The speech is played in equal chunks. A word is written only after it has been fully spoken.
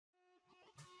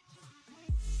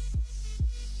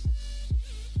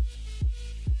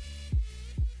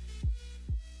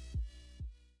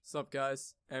What's up,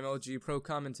 guys? MLG Pro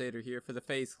Commentator here for the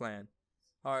FaZe clan.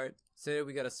 Alright, today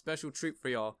we got a special treat for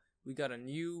y'all. We got a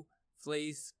new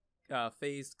FaZe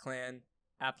clan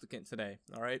applicant today,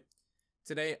 alright?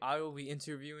 Today I will be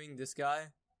interviewing this guy,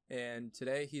 and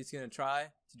today he's gonna try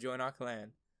to join our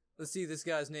clan. Let's see this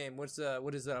guy's name. What is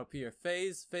that up here?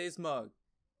 FaZe Mug.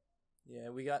 Yeah,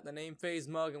 we got the name FaZe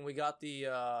Mug, and we got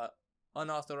the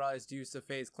unauthorized use of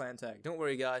FaZe clan tag. Don't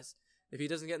worry, guys. If he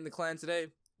doesn't get in the clan today,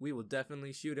 we will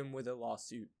definitely shoot him with a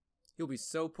lawsuit. He'll be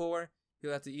so poor,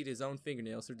 he'll have to eat his own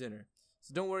fingernails for dinner.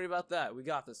 So don't worry about that. We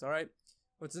got this, alright?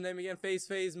 What's his name again?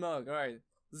 FaZe Mug. Alright.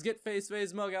 Let's get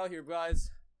FaZe Mug out here, guys.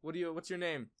 What's your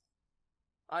name?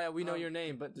 Yeah, we know your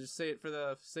name, but just say it for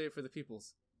the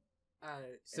peoples.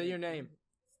 Say your name.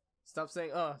 Stop saying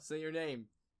say your name.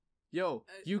 Yo,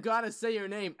 you gotta say your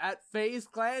name. At FaZe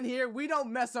clan here, we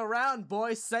don't mess around,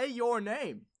 boy. Say your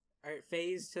name. Alright,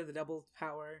 FaZe to the double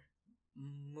power.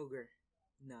 Mooger.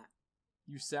 Not.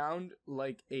 You sound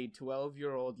like a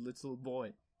 12-year-old little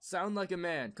boy. Sound like a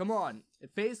man. Come on.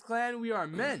 At FaZe clan, we are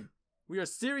men. We are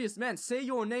serious men. Say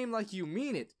your name like you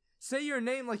mean it. Say your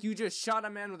name like you just shot a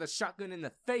man with a shotgun in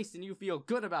the face and you feel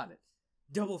good about it.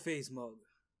 Double FaZe Mug.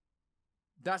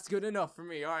 That's good enough for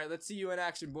me. Alright, let's see you in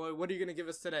action, boy. What are you gonna give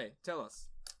us today? Tell us.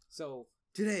 So,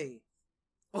 today,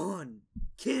 on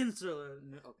Cancer.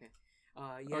 Okay.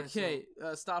 Yeah, okay,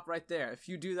 stop right there. If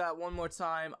you do that one more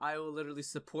time, I will literally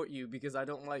support you because I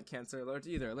don't like Cancer Alert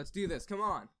either. Let's do this. Come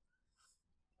on.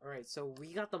 Alright, so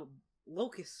we got the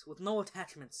Locust with no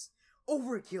attachments.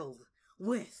 Overkilled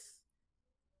with...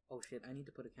 Oh shit, I need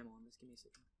to put a camo on this. Give me a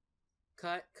second.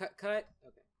 Cut. Okay.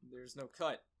 There's no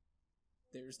cut.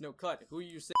 There's no cut. Who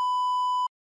you say?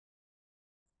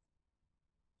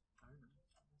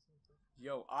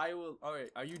 Yo, I will.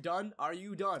 Alright, are you done? Are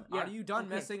you done? Yeah, are you done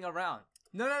okay. messing around?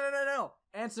 No.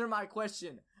 Answer my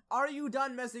question. Are you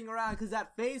done messing around? Because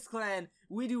at FaZe clan,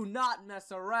 we do not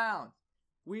mess around.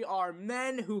 We are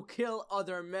men who kill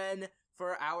other men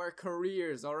for our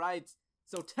careers, alright?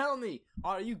 So tell me,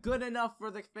 are you good enough for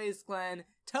the FaZe clan?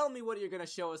 Tell me what you're going to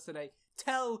show us today.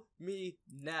 Tell me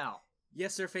now.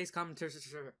 Yes, sir, FaZe commentator,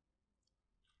 sir.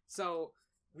 So,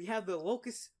 we have the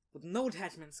Locust with no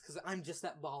attachments, because I'm just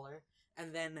that baller.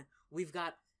 And then we've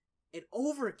got it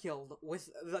overkilled with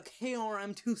the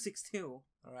KRM-262.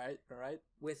 Alright.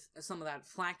 With some of that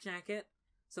flak jacket,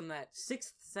 some of that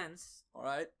Sixth Sense.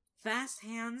 Alright. Fast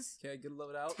hands. Okay, good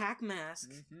load out. Tac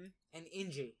mask. And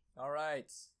Inji.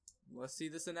 Alright. Let's see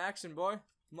this in action, boy.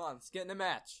 Come on, let's get in a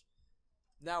match.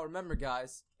 Now remember,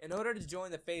 guys, in order to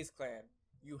join the FaZe clan,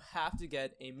 you have to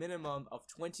get a minimum of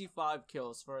 25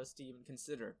 kills for us to even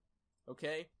consider.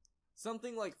 Okay?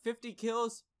 Something like 50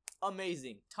 kills,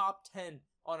 amazing. Top 10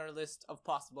 on our list of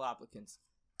possible applicants.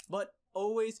 But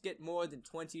always get more than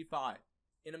 25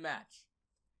 in a match.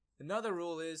 Another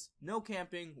rule is no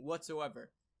camping whatsoever.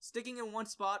 Sticking in one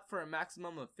spot for a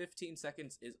maximum of 15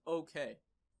 seconds is okay.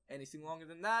 Anything longer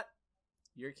than that,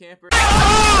 you're a camper.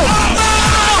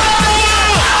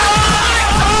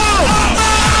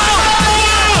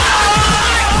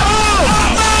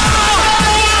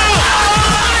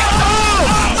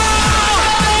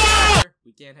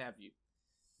 We can't have you.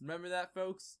 Remember that,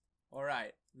 folks?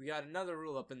 Alright, we got another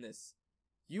rule up in this.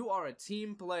 You are a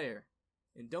team player,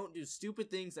 and don't do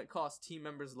stupid things that cost team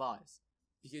members' lives.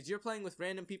 Because you're playing with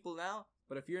random people now,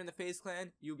 but if you're in the FaZe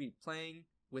clan, you'll be playing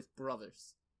with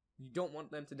brothers. You don't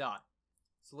want them to die.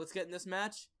 So let's get in this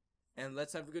match, and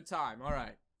let's have a good time.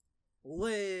 Alright.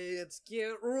 Let's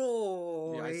get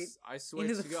rolled. Yeah, I swear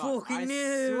into to the God. fucking I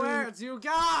news. swear to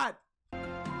God!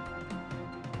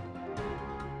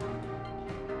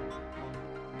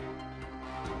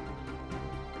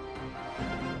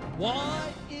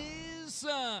 What is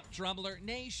up, Trouble Alert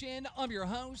Nation? I'm your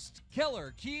host,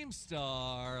 Killer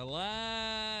Keemstar.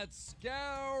 Let's go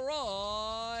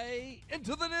right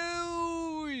into the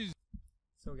news.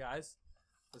 So guys,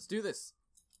 let's do this.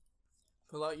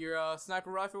 Pull out your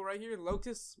sniper rifle right here,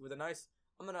 Locust, with a nice.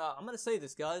 I'm gonna say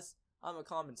this, guys. I'm a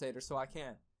commentator, so I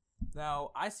can.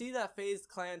 Now I see that FaZe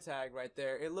clan tag right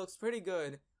there. It looks pretty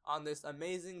good on this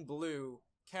amazing blue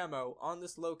camo on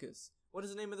this Locust. What is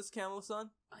the name of this camo,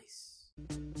 son? Ice.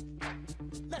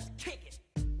 Let's kick it.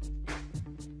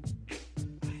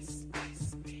 Ice,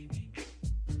 baby.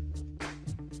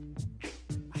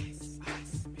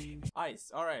 Ice, baby.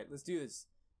 Ice. Alright, let's do this.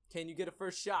 Can you get a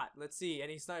first shot? Let's see.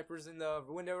 Any snipers in the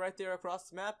window right there across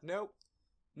the map? Nope.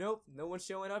 No one's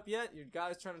showing up yet. Your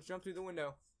guy's trying to jump through the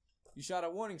window. You shot a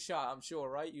warning shot, I'm sure,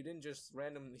 right? You didn't just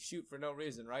randomly shoot for no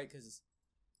reason, right? Because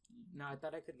No, I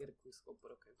thought I could get a quick scope,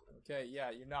 but okay. Okay,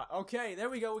 yeah, you're not. Okay, there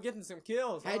we go. We're getting some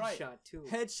kills. All right. Headshot, too.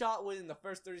 Headshot within the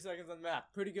first 30 seconds on the map.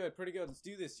 Pretty good, pretty good. Let's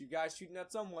do this. You guys shooting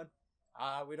at someone.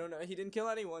 We don't know. He didn't kill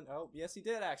anyone. Oh, yes, he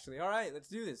did, actually. All right, let's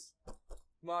do this.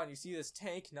 Come on, you see this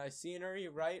tank? Nice scenery.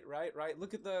 Right.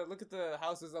 Look at the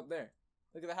houses up there.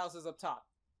 Look at the houses up top.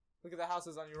 Look at the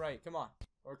houses on your right. Come on.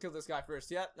 Or kill this guy first.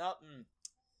 Yep. Nope.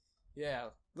 Yeah.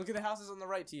 Look at the houses on the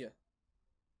right to you.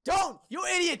 Don't! You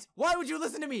idiot! Why would you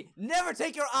listen to me? Never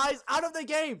take your eyes out of the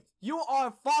game! You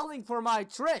are falling for my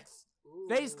tricks! Ooh.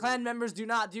 FaZe clan members do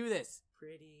not do this.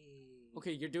 Pretty.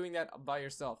 Okay, you're doing that by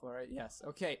yourself, alright? Yes.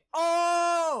 Okay.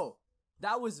 Oh!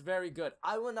 That was very good.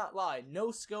 I will not lie. No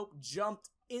scope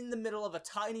jumped in the middle of a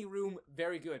tiny room.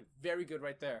 Very good. Very good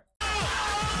right there.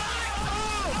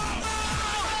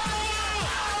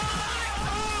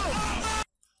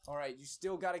 Alright, you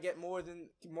still gotta get more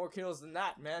kills than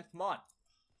that, man. Come on.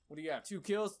 What do you have? 2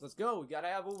 kills? Let's go. We gotta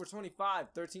have over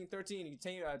 25.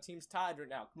 13-13. Team's tied right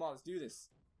now. Come on, let's do this.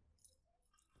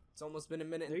 It's almost been a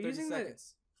minute and 30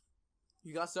 seconds.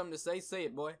 You got something to say? Say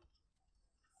it, boy.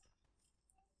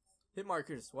 Hit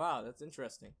markers. Wow, that's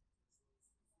interesting.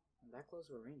 That close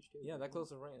to a range, too. Yeah, that close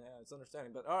to range. Yeah, it's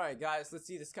understanding. But alright, guys, let's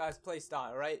see this guy's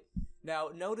playstyle, alright? Now,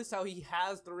 notice how he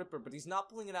has the Ripper, but he's not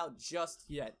pulling it out just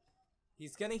yet.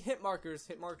 He's getting hit markers.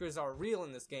 Hit markers are real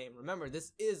in this game. Remember,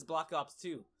 this is Black Ops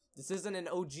 2. This isn't an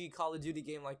OG Call of Duty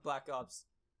game like Black Ops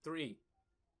 3.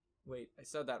 Wait, I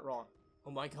said that wrong.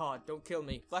 Oh my god, don't kill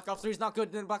me. Black Ops 3 is not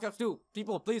good than Black Ops 2.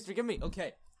 People, please forgive me.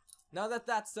 Okay, now that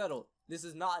that's settled, this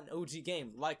is not an OG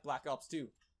game like Black Ops 2.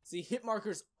 See, hit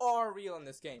markers are real in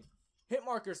this game. Hit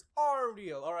markers are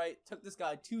real, alright? Took this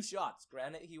guy 2 shots.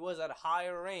 Granted, he was at a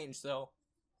higher range, so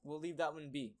we'll leave that one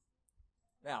be.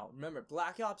 Now, remember,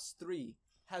 Black Ops 3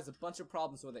 has a bunch of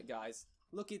problems with it, guys.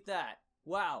 Look at that.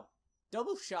 Wow.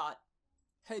 Double shot,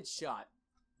 headshot.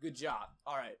 Good job.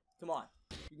 Alright, come on.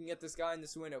 You can get this guy in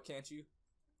this window, can't you?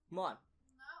 Come on.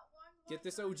 Get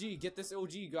this OG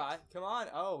guy. Come on.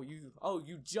 Oh,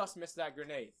 you just missed that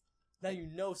grenade. Now you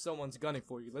know someone's gunning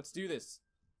for you. Let's do this.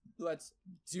 Let's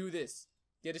do this.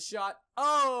 Get a shot.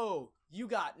 Oh, you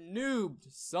got noobed,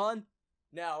 son.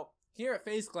 Now, here at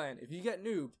FaZe Clan, if you get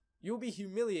noobed, you'll be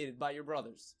humiliated by your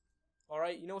brothers.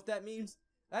 Alright, you know what that means?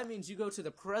 That means you go to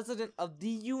the President of the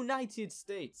United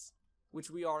States, which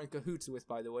we are in cahoots with,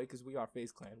 by the way, because we are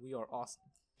FaZe Clan. We are awesome.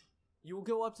 You will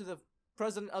go up to the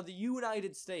President of the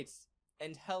United States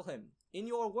and tell him, in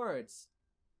your words,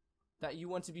 that you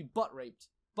want to be butt raped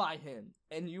by him,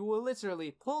 and you will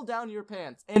literally pull down your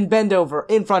pants and bend over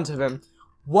in front of him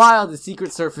while the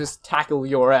Secret Service tackle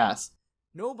your ass.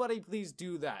 Nobody please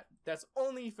do that. That's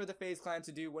only for the FaZe Clan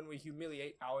to do when we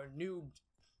humiliate our noobed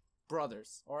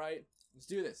brothers, alright? Let's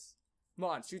do this. Come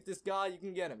on, shoot this guy, you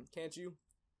can get him, can't you?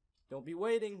 Don't be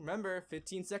waiting. Remember,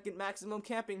 15-second maximum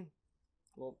camping.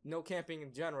 Well, no camping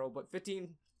in general, but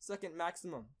 15-second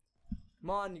maximum. Come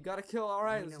on, you gotta kill,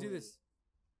 alright, let's do this.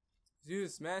 Let's do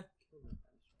this, man.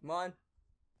 Come on.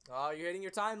 Oh, you're hitting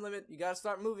your time limit. You gotta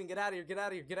start moving. Get out of here, get out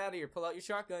of here, get out of here. Pull out your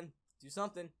shotgun. Do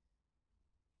something.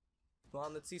 Come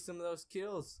on, let's see some of those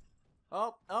kills.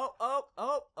 Oh,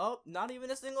 not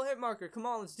even a single hit marker. Come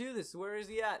on, let's do this. Where is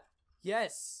he at?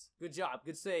 Yes. Good job.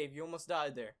 Good save. You almost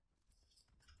died there.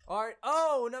 Alright.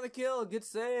 Oh, another kill. Good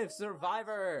save.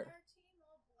 Survivor.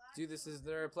 Do this. Is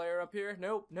there a player up here?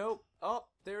 Nope. Oh,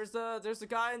 there's a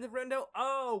guy in the window.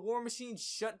 Oh, War Machine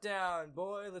shut down.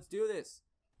 Boy, let's do this.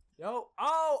 Yo.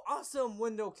 Oh, awesome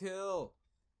window kill.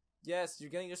 Yes, you're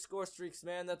getting your score streaks,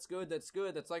 man. That's good. That's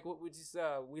like what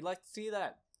we like to see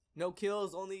that. No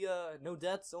kills, only no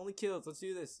deaths, only kills. Let's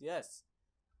do this. Yes.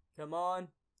 Come on.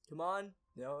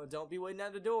 No, don't be waiting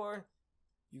at the door.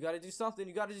 You gotta do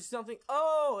something.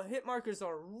 Oh, hit markers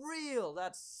are real.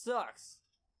 That sucks.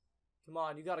 Come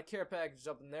on, you got a care package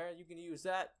up in there. You can use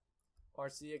that.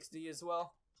 RCXD as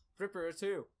well. Ripper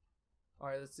too.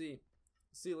 Alright, let's see.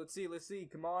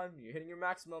 Come on. You're hitting your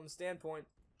maximum standpoint.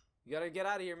 You gotta get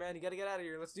out of here, man. You gotta get out of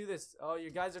here. Let's do this. Oh, you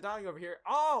guys are dying over here.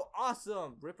 Oh,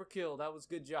 awesome. Ripper kill. That was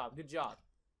good job.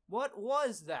 What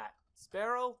was that?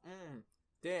 Sparrow?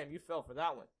 Damn, you fell for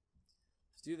that one.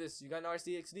 Let's do this. You got an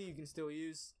RCXD you can still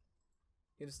use.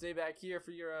 You gonna stay back here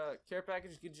for your care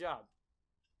package? Good job.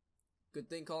 Good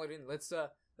thing, call it in. Let's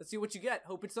see what you get.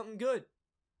 Hope it's something good.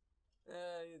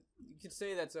 You could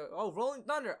say that's oh, Rolling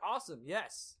Thunder. Awesome.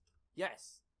 Yes.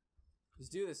 Let's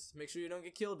do this. Make sure you don't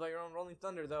get killed by your own Rolling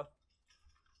Thunder, though.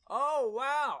 Oh,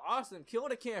 wow. Awesome.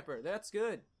 Killed a camper. That's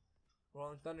good.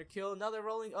 Rolling Thunder kill. Another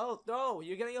Rolling. Oh, no.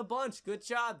 You're getting a bunch. Good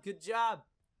job.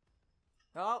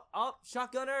 Oh,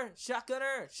 Shotgunner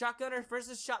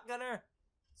versus Shotgunner.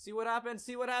 See what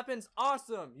happens.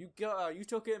 Awesome. You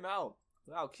took him out.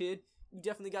 Wow, kid, you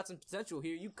definitely got some potential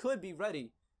here. You could be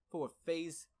ready for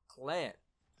FaZe Clan.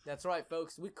 That's right,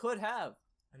 folks. We could have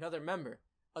another member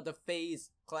of the FaZe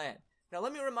Clan. Now,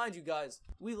 let me remind you guys,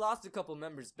 we lost a couple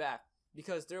members back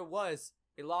because there was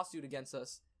a lawsuit against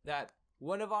us that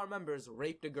one of our members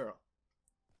raped a girl.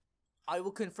 I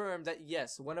will confirm that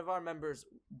yes, one of our members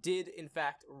did in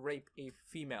fact rape a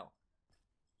female.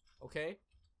 Okay?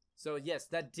 So yes,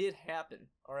 that did happen,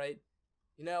 alright?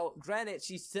 You know, granted,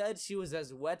 she said she was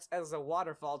as wet as a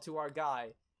waterfall to our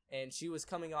guy, and she was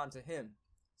coming on to him.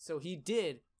 So he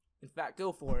did, in fact,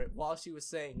 go for it while she was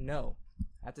saying no.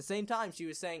 At the same time, she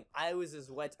was saying, I was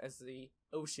as wet as the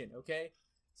ocean, okay?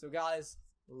 So guys,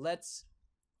 let's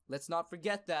not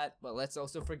forget that, but let's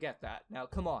also forget that. Now,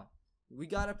 come on. We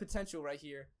got a potential right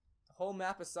here. The whole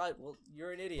map aside, well,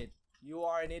 you're an idiot. You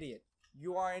are an idiot.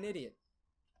 You are an idiot.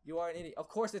 You are an idiot. Of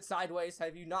course it's sideways.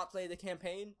 Have you not played the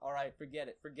campaign? Alright, forget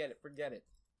it. Forget it. Forget it.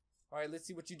 Alright, let's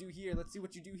see what you do here. Let's see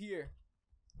what you do here.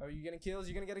 Are you getting kills?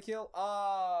 You gonna get a kill?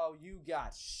 Oh, you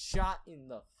got shot in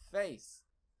the face.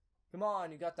 Come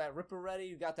on, you got that Ripper ready.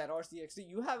 You got that RCXC.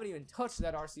 You haven't even touched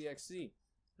that RCXC.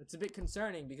 It's a bit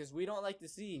concerning because we don't like to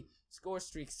see score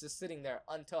streaks just sitting there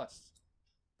untouched.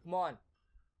 Come on.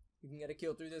 You can get a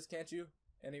kill through this, can't you?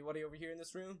 Anybody over here in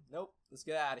this room? Nope. Let's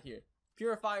get out of here.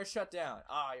 Purifier shut down.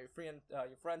 Ah, your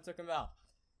friend took him out.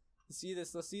 Let's see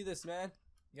this. Let's see this, man.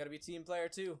 You gotta be a team player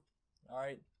too.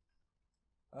 Alright.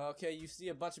 Okay, you see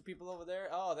a bunch of people over there.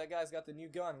 Oh, that guy's got the new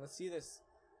gun. Let's see this.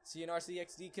 See an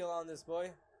RCXD kill on this, boy.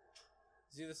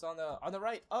 See this on the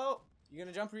right. Oh, you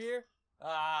gonna jump for here?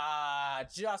 Ah,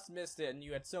 just missed it, and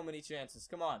you had so many chances.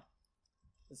 Come on.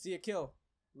 Let's see a kill.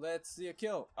 Let's see a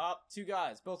kill. Up, two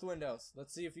guys, both windows.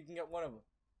 Let's see if you can get one of them.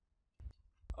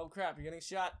 Oh crap, you're getting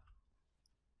shot.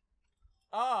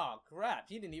 Oh crap,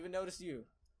 he didn't even notice you.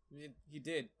 He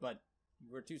did, but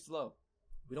you were too slow.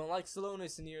 We don't like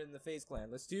slowness in here in the FaZe Clan.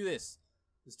 Let's do this.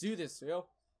 Let's do this, yo.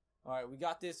 Alright, we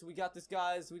got this. We got this,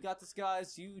 guys. We got this,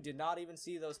 guys. You did not even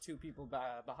see those two people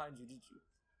behind you, did you?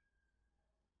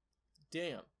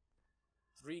 Damn.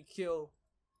 3 kill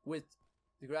with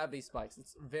the gravity spikes.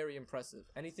 It's very impressive.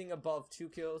 Anything above 2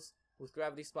 kills with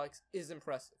gravity spikes is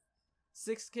impressive.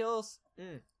 6 kills?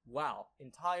 Wow.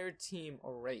 Entire team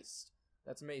erased.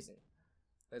 That's amazing.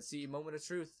 Let's see. Moment of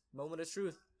truth. Moment of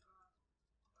truth.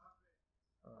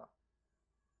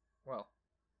 Well,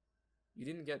 you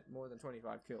didn't get more than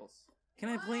 25 kills. Can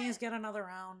I please get another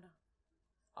round?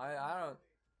 I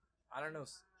don't know.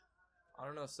 I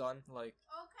don't know, son. Like,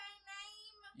 Okay,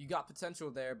 name. you got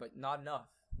potential there, but not enough.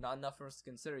 Not enough for us to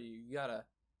consider you. You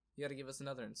gotta give us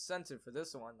another incentive for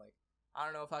this one. Like, I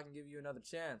don't know if I can give you another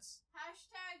chance.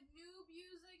 Hashtag noob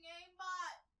using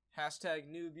aimbot. Hashtag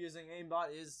noob using aimbot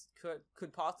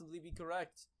could possibly be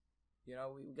correct. You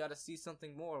know, we gotta see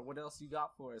something more. What else you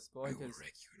got for us, boy? I will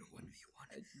wreck you in a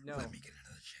 1v1. No. Let me get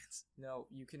another chance. No,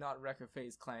 you cannot wreck a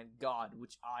FaZe Clan god,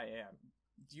 which I am.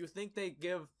 Do you think they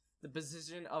give the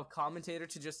position of commentator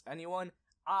to just anyone?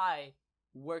 I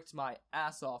worked my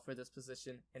ass off for this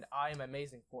position, and I am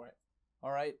amazing for it.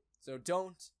 Alright? So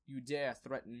don't you dare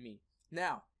threaten me.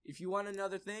 Now, if you want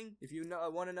another thing, if you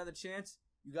want another chance,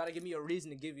 you gotta give me a reason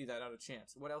to give you that other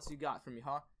chance. What else you got for me,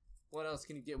 huh? What else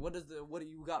can you give? What do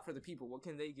you got for the people? What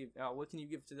can they give? What can you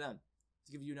give to them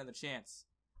to give you another chance?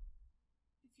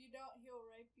 If you don't, he'll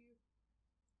rape you.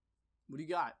 What do you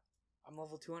got? I'm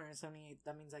level 278.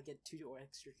 That means I get 2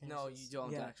 extra chances. No, you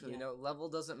don't actually. Yeah. No, level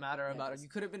doesn't matter Yeah, about it. You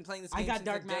could have been playing this game I got since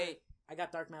dark the matter. day. I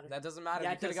got dark matter. That doesn't matter.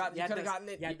 Yeah, You could have gotten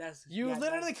it. Yeah, You it does. You Yeah, it does.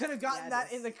 literally could have gotten Yeah, it that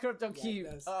does. in the crypto Yeah, key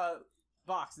it does.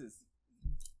 boxes.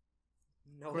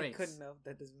 No, Great. I couldn't have.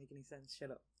 That doesn't make any sense. Shut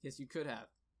up. Yes, you could have.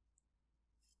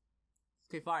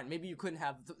 Okay, fine. Maybe you couldn't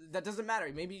have. That doesn't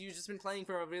matter. Maybe you've just been playing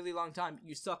for a really long time.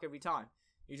 You suck every time.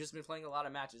 You've just been playing a lot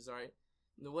of matches, alright?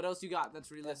 What else you got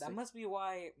that's realistic? That must be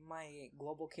why my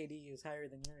global KD is higher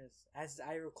than yours. As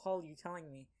I recall you telling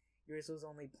me, yours was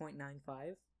only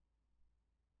 0.95.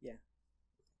 Yeah.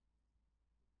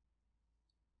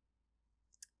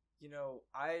 You know,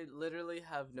 I literally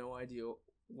have no idea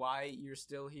why you're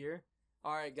still here.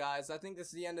 Alright, guys, I think this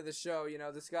is the end of the show. You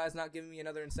know, this guy's not giving me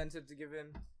another incentive to give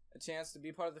him a chance to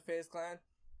be part of the FaZe Clan.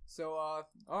 So,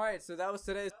 alright, so that was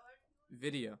today's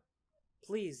video.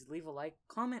 Please leave a like,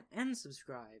 comment, and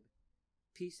subscribe.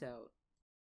 Peace out.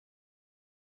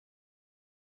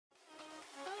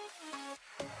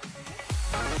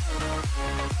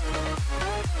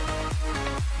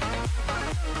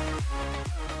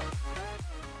 Thank you.